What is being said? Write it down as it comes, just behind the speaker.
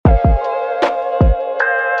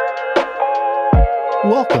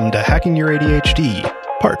welcome to Hacking Your ADHD,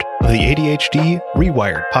 part of the ADHD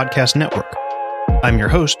Rewired podcast network. I'm your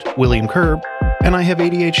host, William Kerb, and I have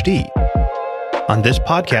ADHD. On this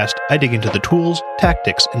podcast, I dig into the tools,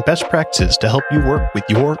 tactics, and best practices to help you work with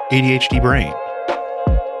your ADHD brain.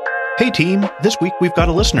 Hey team, this week we've got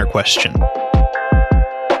a listener question.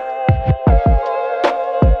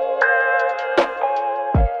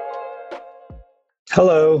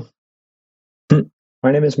 Hello,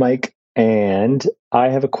 my name is Mike, and I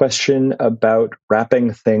have a question about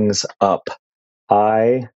wrapping things up.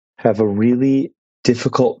 I have a really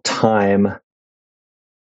difficult time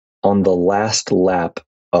on the last lap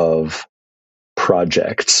of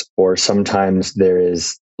projects, or sometimes there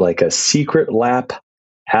is like a secret lap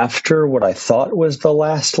after what I thought was the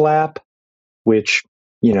last lap, which,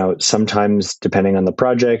 sometimes depending on the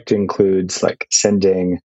project includes like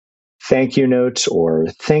sending thank you notes or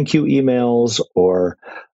thank you emails or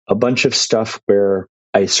a bunch of stuff where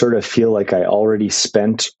I sort of feel like I already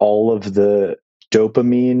spent all of the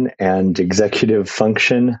dopamine and executive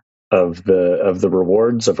function of the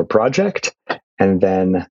rewards of a project. And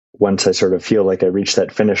then once I sort of feel like I reached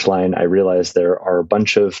that finish line, I realize there are a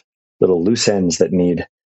bunch of little loose ends that need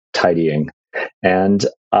tidying. And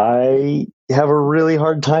I have a really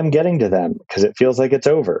hard time getting to them because it feels like it's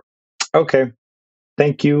over. Okay.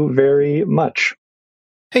 Thank you very much.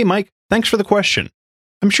 Hey Mike, thanks for the question.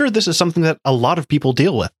 I'm sure this is something that a lot of people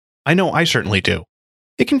deal with. I know I certainly do.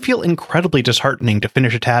 It can feel incredibly disheartening to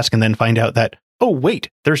finish a task and then find out that, oh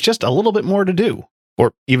wait, there's just a little bit more to do.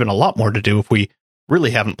 Or even a lot more to do if we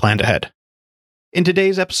really haven't planned ahead. In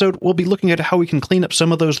today's episode, we'll be looking at how we can clean up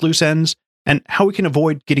some of those loose ends and how we can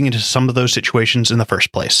avoid getting into some of those situations in the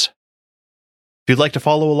first place. If you'd like to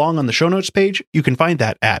follow along on the show notes page, you can find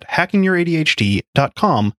that at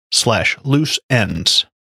hackingyyouradhd.com/looseends.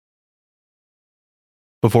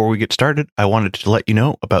 Before we get started, I wanted to let you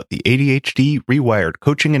know about the ADHD Rewired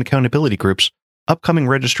Coaching and Accountability Group's upcoming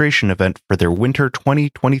registration event for their Winter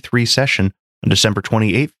 2023 session on December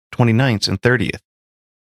 28th, 29th, and 30th.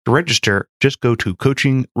 To register, just go to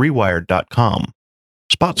coachingrewired.com.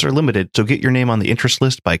 Spots are limited, so get your name on the interest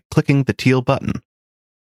list by clicking the teal button.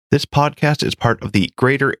 This podcast is part of the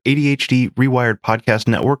greater ADHD Rewired podcast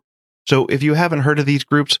network, so if you haven't heard of these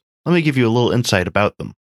groups, let me give you a little insight about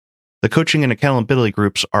them. The coaching and accountability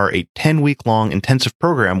groups are a 10-week-long intensive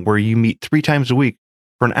program where you meet 3 times a week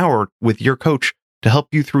for an hour with your coach to help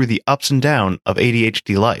you through the ups and downs of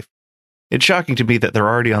ADHD life. It's shocking to me that they're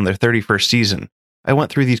already on their 31st season. I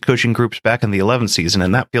went through these coaching groups back in the 11th season,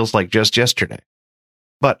 and that feels like just yesterday.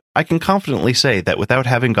 But I can confidently say that without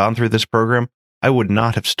having gone through this program, I would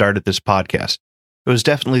not have started this podcast. It was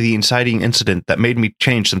definitely the inciting incident that made me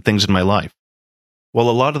change some things in my life. While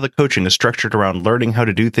a lot of the coaching is structured around learning how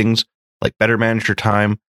to do things like better manage your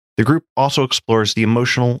time, the group also explores the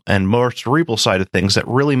emotional and more cerebral side of things that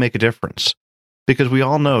really make a difference. Because we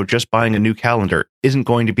all know just buying a new calendar isn't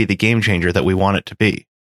going to be the game changer that we want it to be.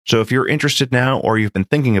 So if you're interested now or you've been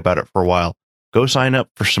thinking about it for a while, go sign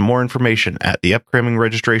up for some more information at the upcoming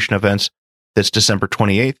registration events this December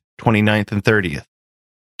 28th, 29th, and 30th.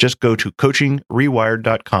 Just go to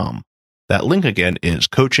coachingrewired.com. That link again is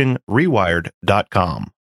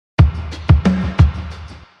coachingrewired.com.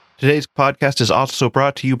 Today's podcast is also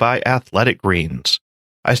brought to you by Athletic Greens.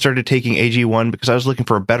 I started taking AG1 because I was looking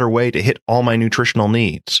for a better way to hit all my nutritional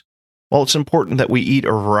needs. While it's important that we eat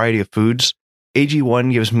a variety of foods,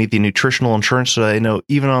 AG1 gives me the nutritional insurance so that I know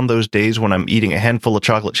even on those days when I'm eating a handful of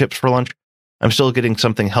chocolate chips for lunch, I'm still getting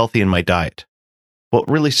something healthy in my diet. What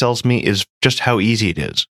really sells me is just how easy it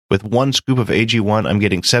is. With 1 scoop of AG1, I'm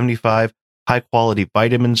getting 75 high-quality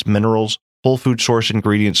vitamins, minerals, whole food source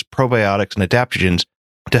ingredients, probiotics, and adaptogens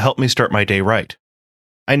to help me start my day right.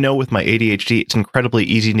 I know with my ADHD, it's incredibly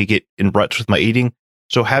easy to get in ruts with my eating,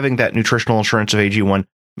 so having that nutritional insurance of AG1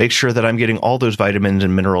 makes sure that I'm getting all those vitamins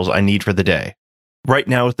and minerals I need for the day. Right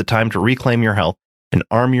now is the time to reclaim your health and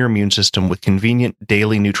arm your immune system with convenient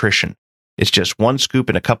daily nutrition. It's just 1 scoop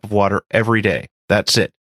in a cup of water every day. That's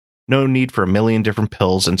it. No need for a million different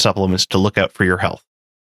pills and supplements to look out for your health.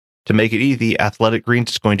 To make it easy, Athletic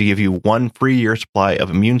Greens is going to give you 1 free year supply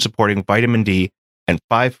of immune-supporting vitamin D and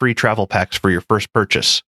 5 free travel packs for your first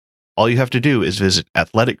purchase. All you have to do is visit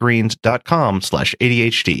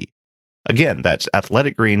athleticgreens.com/ADHD. Again, that's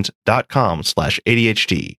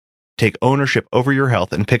athleticgreens.com/ADHD. Take ownership over your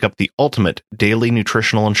health and pick up the ultimate daily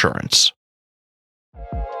nutritional insurance.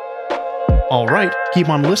 All right, keep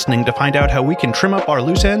on listening to find out how we can trim up our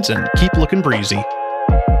loose ends and keep looking breezy.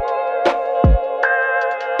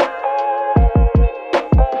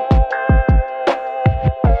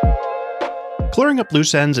 Clearing up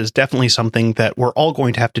loose ends is definitely something that we're all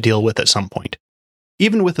going to have to deal with at some point.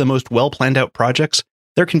 Even with the most well-planned out projects,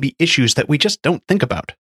 there can be issues that we just don't think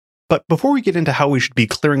about. But before we get into how we should be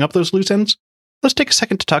clearing up those loose ends, let's take a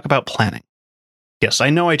second to talk about planning. Yes, I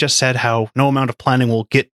know I just said how no amount of planning will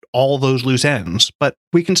get all those loose ends, but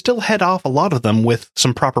we can still head off a lot of them with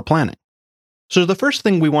some proper planning. So the first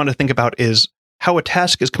thing we want to think about is how a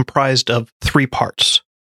task is comprised of 3 parts: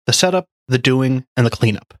 the setup, the doing, and the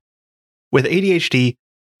cleanup. With ADHD,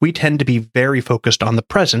 we tend to be very focused on the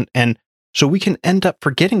present, and so we can end up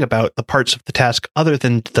forgetting about the parts of the task other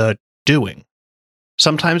than the doing.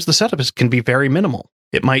 Sometimes the setup can be very minimal.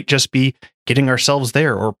 It might just be getting ourselves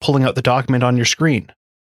there or pulling out the document on your screen.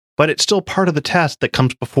 But it's still part of the task that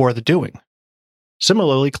comes before the doing.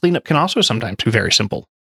 Similarly, cleanup can also sometimes be very simple.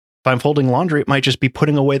 If I'm folding laundry, it might just be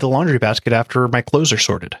putting away the laundry basket after my clothes are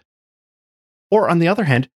sorted. Or on the other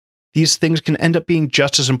hand, these things can end up being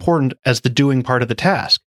just as important as the doing part of the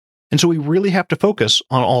task, and so we really have to focus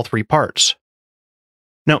on all 3 parts.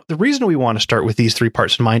 Now, the reason we want to start with these 3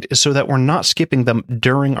 parts in mind is so that we're not skipping them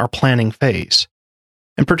during our planning phase.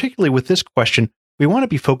 And particularly with this question, we want to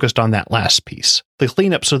be focused on that last piece, the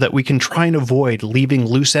cleanup, so that we can try and avoid leaving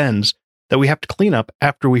loose ends that we have to clean up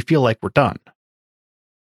after we feel like we're done.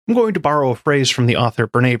 I'm going to borrow a phrase from the author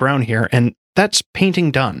Brené Brown here, and that's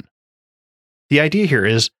painting done. The idea here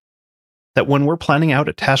is that when we're planning out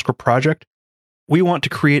a task or project, we want to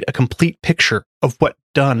create a complete picture of what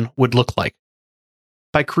done would look like.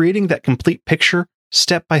 By creating that complete picture,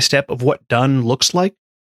 step by step, of what done looks like,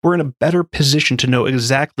 we're in a better position to know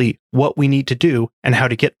exactly what we need to do and how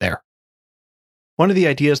to get there. One of the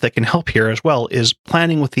ideas that can help here as well is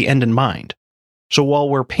planning with the end in mind. So while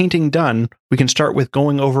we're painting done, we can start with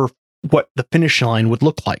going over what the finish line would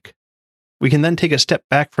look like. We can then take a step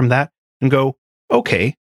back from that and go,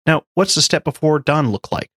 okay, now what's the step before done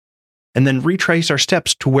look like? And then retrace our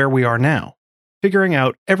steps to where we are now, figuring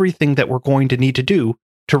out everything that we're going to need to do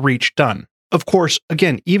to reach done. Of course,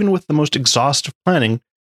 again, even with the most exhaustive planning,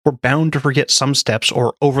 we're bound to forget some steps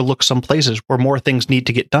or overlook some places where more things need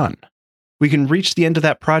to get done. We can reach the end of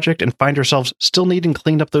that project and find ourselves still needing to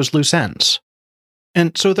clean up those loose ends.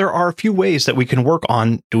 And so there are a few ways that we can work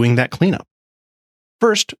on doing that cleanup.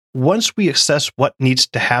 First, once we assess what needs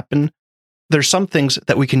to happen, there's some things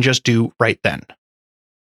that we can just do right then.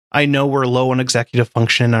 I know we're low on executive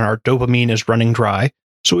function and our dopamine is running dry,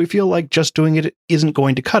 so we feel like just doing it isn't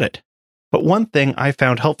going to cut it. But one thing I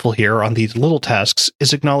found helpful here on these little tasks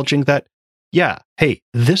is acknowledging that, yeah, hey,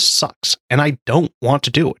 this sucks, and I don't want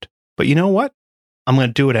to do it. But you know what? I'm going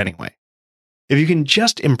to do it anyway. If you can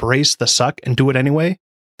just embrace the suck and do it anyway,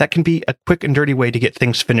 that can be a quick and dirty way to get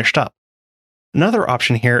things finished up. Another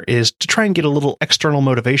option here is to try and get a little external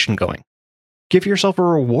motivation going. Give yourself a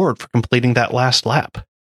reward for completing that last lap.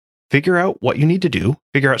 Figure out what you need to do,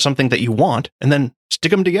 figure out something that you want, and then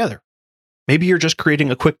stick them together. Maybe you're just creating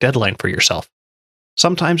a quick deadline for yourself.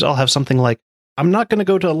 Sometimes I'll have something like, I'm not going to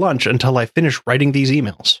go to lunch until I finish writing these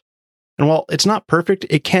emails. And while it's not perfect,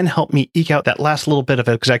 it can help me eke out that last little bit of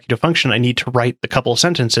executive function I need to write the couple of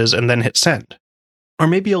sentences and then hit send. Or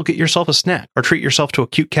maybe you'll get yourself a snack or treat yourself to a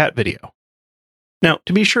cute cat video. Now,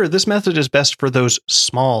 to be sure, this method is best for those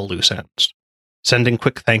small loose ends. Sending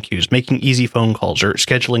quick thank yous, making easy phone calls, or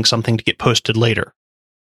scheduling something to get posted later.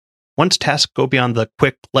 Once tasks go beyond the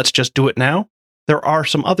quick, let's just do it now, there are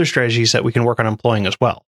some other strategies that we can work on employing as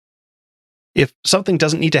well. If something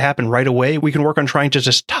doesn't need to happen right away, we can work on trying to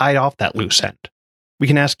just tie off that loose end. We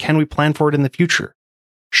can ask, can we plan for it in the future?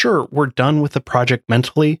 Sure, we're done with the project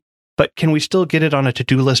mentally, but can we still get it on a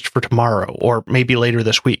to-do list for tomorrow, or maybe later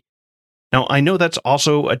this week? Now, I know that's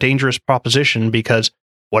also a dangerous proposition because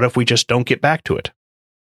what if we just don't get back to it?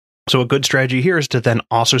 So a good strategy here is to then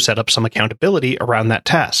also set up some accountability around that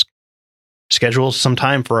task. Schedule some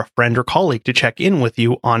time for a friend or colleague to check in with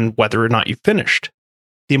you on whether or not you've finished.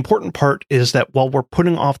 The important part is that while we're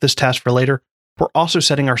putting off this task for later, we're also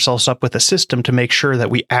setting ourselves up with a system to make sure that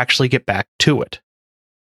we actually get back to it.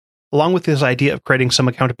 Along with this idea of creating some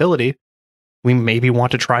accountability, we maybe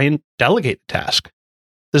want to try and delegate the task.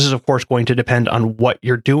 This is, of course, going to depend on what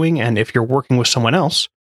you're doing and if you're working with someone else.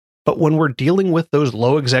 But when we're dealing with those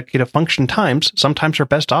low executive function times, sometimes our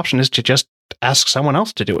best option is to just ask someone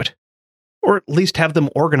else to do it. Or at least have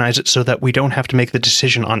them organize it so that we don't have to make the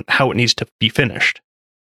decision on how it needs to be finished.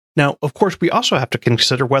 Now, of course, we also have to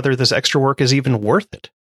consider whether this extra work is even worth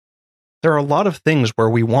it. There are a lot of things where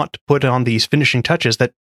we want to put on these finishing touches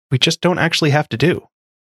that we just don't actually have to do.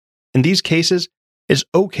 In these cases, it's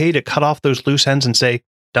okay to cut off those loose ends and say,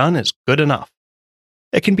 done is good enough.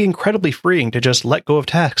 It can be incredibly freeing to just let go of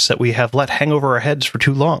tasks that we have let hang over our heads for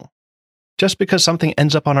too long. Just because something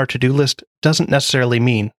ends up on our to-do list doesn't necessarily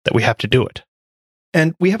mean that we have to do it.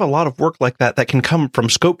 And we have a lot of work like that can come from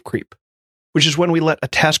scope creep, which is when we let a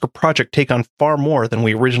task or project take on far more than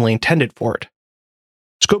we originally intended for it.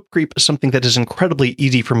 Scope creep is something that is incredibly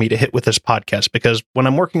easy for me to hit with this podcast because when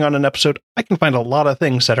I'm working on an episode, I can find a lot of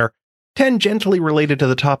things that are tangentially related to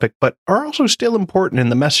the topic, but are also still important in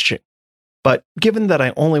the messaging. But given that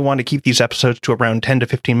I only want to keep these episodes to around 10 to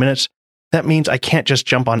 15 minutes, that means I can't just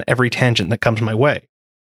jump on every tangent that comes my way.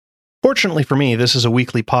 Fortunately for me, this is a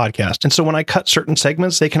weekly podcast, and so when I cut certain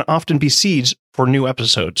segments, they can often be seeds for new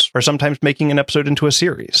episodes, or sometimes making an episode into a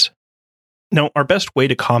series. Now, our best way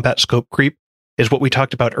to combat scope creep is what we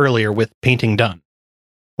talked about earlier with painting done.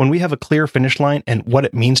 When we have a clear finish line and what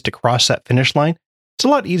it means to cross that finish line, it's a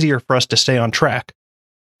lot easier for us to stay on track.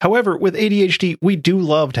 However, with ADHD, we do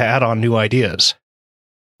love to add on new ideas.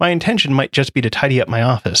 My intention might just be to tidy up my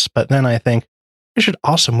office, but then I think, I should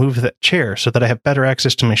also move that chair so that I have better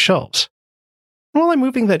access to my shelves. And while I'm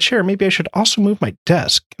moving that chair, maybe I should also move my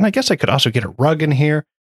desk, and I guess I could also get a rug in here.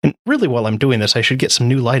 And really, while I'm doing this, I should get some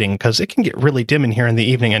new lighting, because it can get really dim in here in the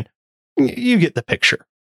evening, and you get the picture.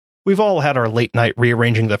 We've all had our late night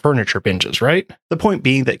rearranging the furniture binges, right? The point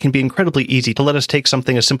being that it can be incredibly easy to let us take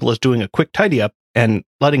something as simple as doing a quick tidy up and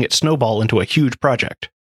letting it snowball into a huge project.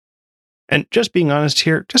 And just being honest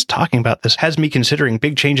here, just talking about this has me considering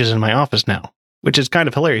big changes in my office now, which is kind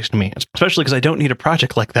of hilarious to me, especially because I don't need a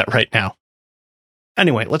project like that right now.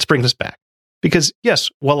 Anyway, let's bring this back. Because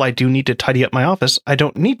yes, while I do need to tidy up my office, I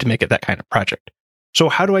don't need to make it that kind of project. So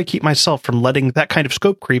how do I keep myself from letting that kind of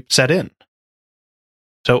scope creep set in?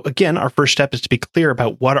 So again, our first step is to be clear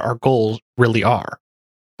about what our goals really are.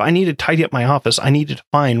 If I need to tidy up my office, I need to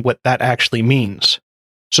define what that actually means.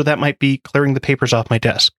 So that might be clearing the papers off my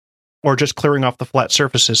desk, or just clearing off the flat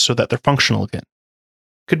surfaces so that they're functional again.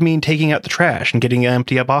 Could mean taking out the trash and getting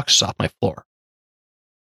empty boxes off my floor.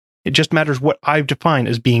 It just matters what I've defined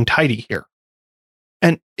as being tidy here.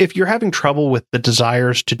 And if you're having trouble with the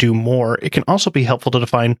desires to do more, it can also be helpful to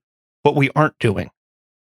define what we aren't doing.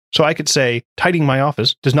 So I could say, tidying my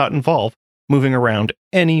office does not involve moving around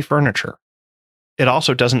any furniture. It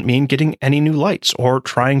also doesn't mean getting any new lights or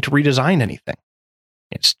trying to redesign anything.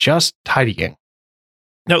 It's just tidying.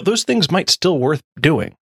 Now, those things might still worth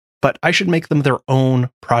doing, but I should make them their own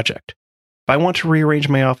project. If I want to rearrange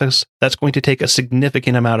my office, that's going to take a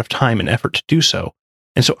significant amount of time and effort to do so,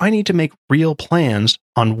 and so I need to make real plans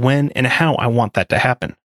on when and how I want that to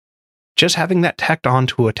happen. Just having that tacked on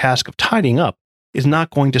to a task of tidying up is not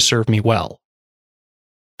going to serve me well.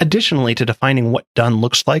 Additionally to defining what done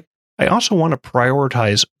looks like, I also want to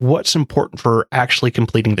prioritize what's important for actually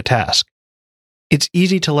completing the task. It's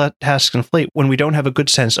easy to let tasks inflate when we don't have a good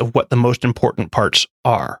sense of what the most important parts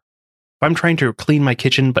are. If I'm trying to clean my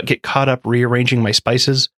kitchen but get caught up rearranging my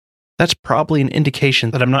spices, that's probably an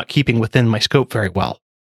indication that I'm not keeping within my scope very well.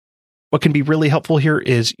 What can be really helpful here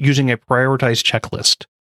is using a prioritized checklist,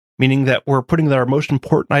 meaning that we're putting our most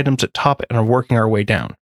important items at top and are working our way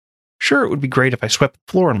down. Sure, it would be great if I swept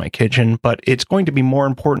the floor in my kitchen, but it's going to be more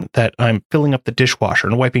important that I'm filling up the dishwasher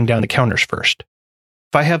and wiping down the counters first.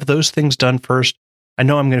 If I have those things done first, I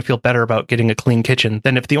know I'm going to feel better about getting a clean kitchen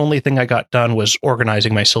than if the only thing I got done was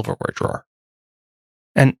organizing my silverware drawer.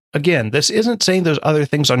 And again, this isn't saying those other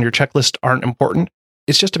things on your checklist aren't important.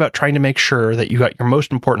 It's just about trying to make sure that you got your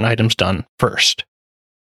most important items done first.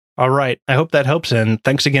 All right, I hope that helps, and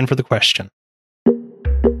thanks again for the question.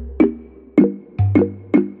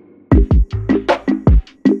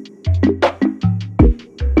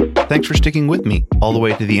 Thanks for sticking with me all the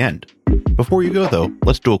way to the end. Before you go, though,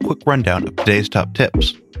 let's do a quick rundown of today's top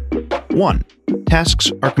tips. 1.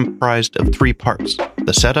 Tasks are comprised of 3 parts: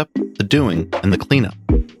 the setup, the doing, and the cleanup.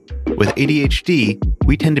 With ADHD,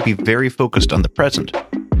 we tend to be very focused on the present,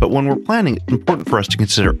 but when we're planning, it's important for us to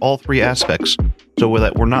consider all 3 aspects so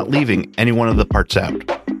that we're not leaving any one of the parts out.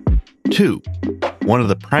 2. One of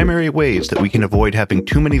the primary ways that we can avoid having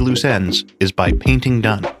too many loose ends is by painting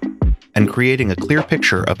done and creating a clear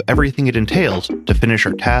picture of everything it entails to finish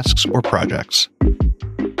our tasks or projects.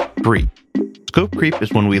 3. Scope creep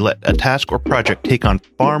is when we let a task or project take on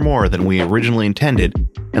far more than we originally intended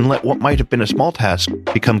and let what might have been a small task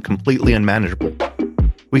become completely unmanageable.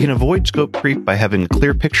 We can avoid scope creep by having a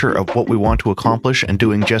clear picture of what we want to accomplish and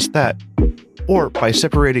doing just that, or by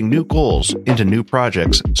separating new goals into new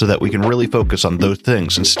projects so that we can really focus on those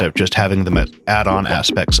things instead of just having them as add-on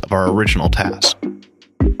aspects of our original task.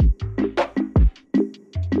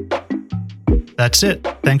 That's it.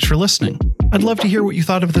 Thanks for listening. I'd love to hear what you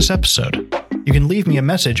thought of this episode. You can leave me a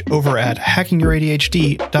message over at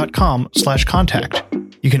hackingyyouradhd.com/contact.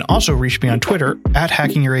 You can also reach me on Twitter at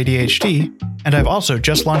hackingyyouradhd, and I've also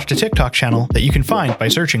just launched a TikTok channel that you can find by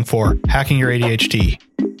searching for Hacking Your ADHD.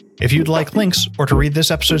 If you'd like links or to read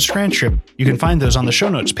this episode's transcript, you can find those on the show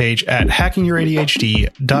notes page at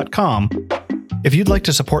hackingYourADHD.com. If you'd like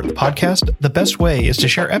to support the podcast, the best way is to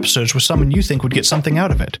share episodes with someone you think would get something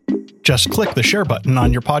out of it. Just click the share button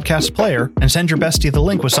on your podcast player and send your bestie the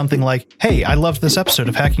link with something like, "Hey, I loved this episode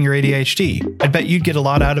of Hacking Your ADHD. I bet you'd get a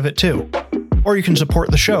lot out of it too." Or you can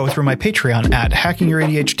support the show through my Patreon at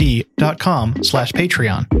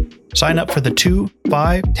hackingYourADHD.com/Patreon. Sign up for the $2,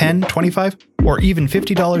 $5, $10, $25, or even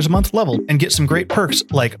 $50 a month level and get some great perks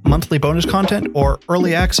like monthly bonus content or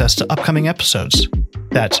early access to upcoming episodes.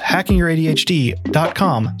 That's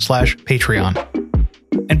hackingYourADHD.com/Patreon.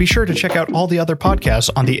 And be sure to check out all the other podcasts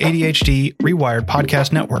on the ADHD Rewired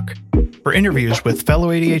Podcast Network. For interviews with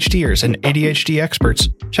fellow ADHDers and ADHD experts,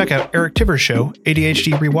 check out Eric Tiver's show,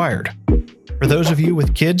 ADHD Rewired. For those of you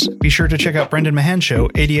with kids, be sure to check out Brendan Mahan's show,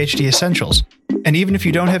 ADHD Essentials. And even if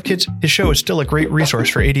you don't have kids, his show is still a great resource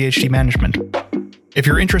for ADHD management. If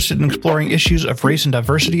you're interested in exploring issues of race and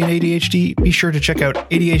diversity in ADHD, be sure to check out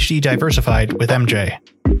ADHD Diversified with MJ.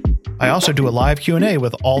 I also do a live Q&A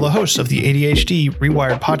with all the hosts of the ADHD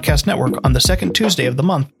Rewired Podcast Network on the second Tuesday of the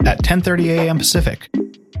month at 10:30 a.m. Pacific.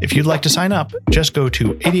 If you'd like to sign up, just go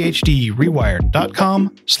to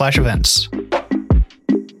ADHDrewired.com/events.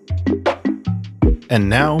 And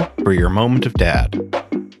now for your moment of dad.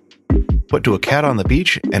 What do a cat on the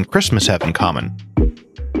beach and Christmas have in common?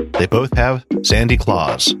 They both have sandy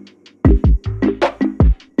claws.